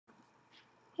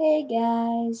Hey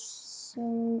guys,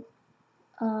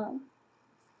 um,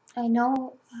 I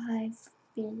know I've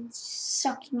been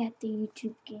sucking at the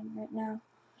YouTube game right now,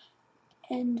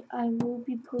 and I will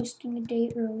be posting a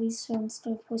day early, so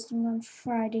instead of posting on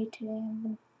Friday today,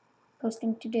 I'm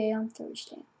posting today on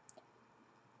Thursday.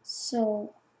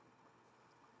 So,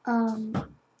 I'm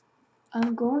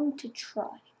going to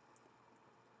try.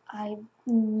 I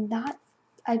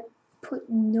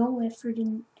put no effort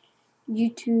in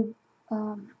YouTube,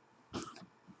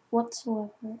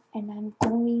 whatsoever, and I'm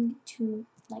going to,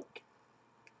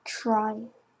 try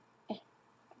and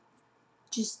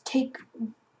just take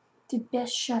the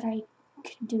best shot I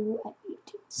can do at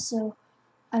YouTube. So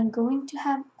I'm going to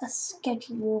have a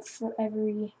schedule for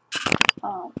every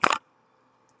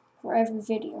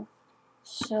video.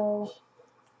 So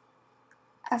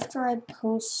after I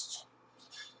post,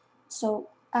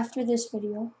 after this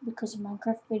video, because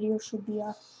Minecraft video should be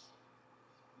up,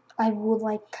 I will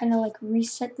kind of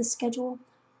reset the schedule.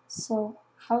 So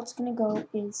how it's gonna go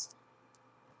is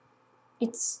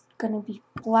it's gonna be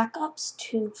Black Ops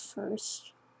 2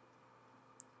 first,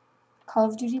 Call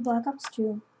of Duty Black Ops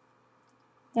 2.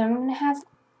 Then I'm gonna have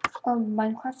a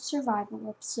Minecraft survival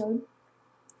episode.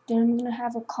 Then I'm gonna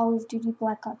have a Call of Duty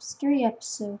Black Ops 3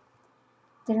 episode.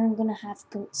 Then I'm gonna have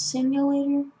Goat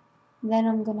Simulator. Then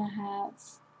I'm gonna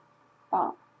have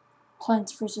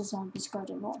Plants vs Zombies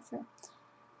Garden Warfare.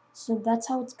 So that's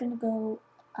how it's gonna go.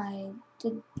 I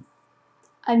don't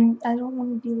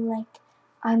want to be like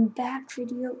I'm back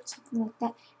video or something like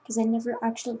that, because I never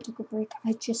actually took a break.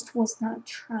 I just was not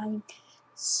trying.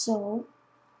 So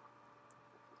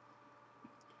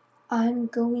I'm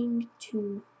going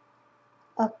to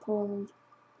upload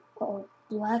a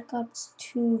Black Ops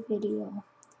 2 video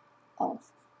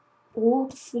of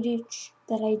old footage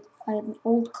that an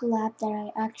old collab that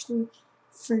I actually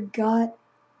forgot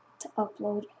to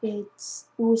upload. It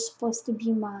was supposed to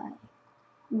be my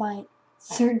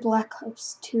third Black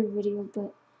Ops 2 video,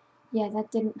 but yeah,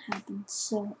 that didn't happen.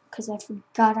 So, because I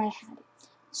forgot I had it.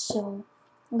 So,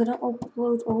 I'm gonna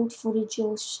upload old footage.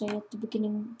 You'll say at the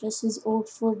beginning, this is old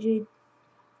footage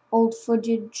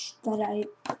that I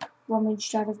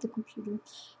rummaged out of the computer.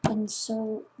 And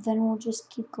so then we'll just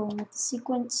keep going with the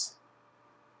sequence.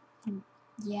 And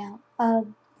yeah,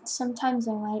 sometimes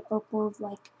I might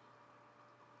upload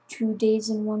 2 days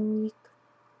in 1 week,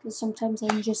 because sometimes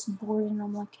I'm just bored and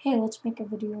I'm like, hey, let's make a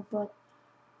video. But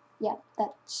yeah,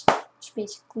 that's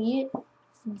basically it.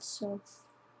 And so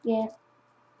yeah,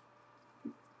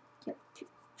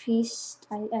 peace.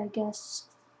 I guess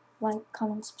like,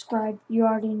 comment, subscribe. You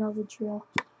already know the drill.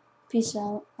 Peace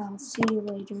out. I'll see you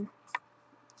later.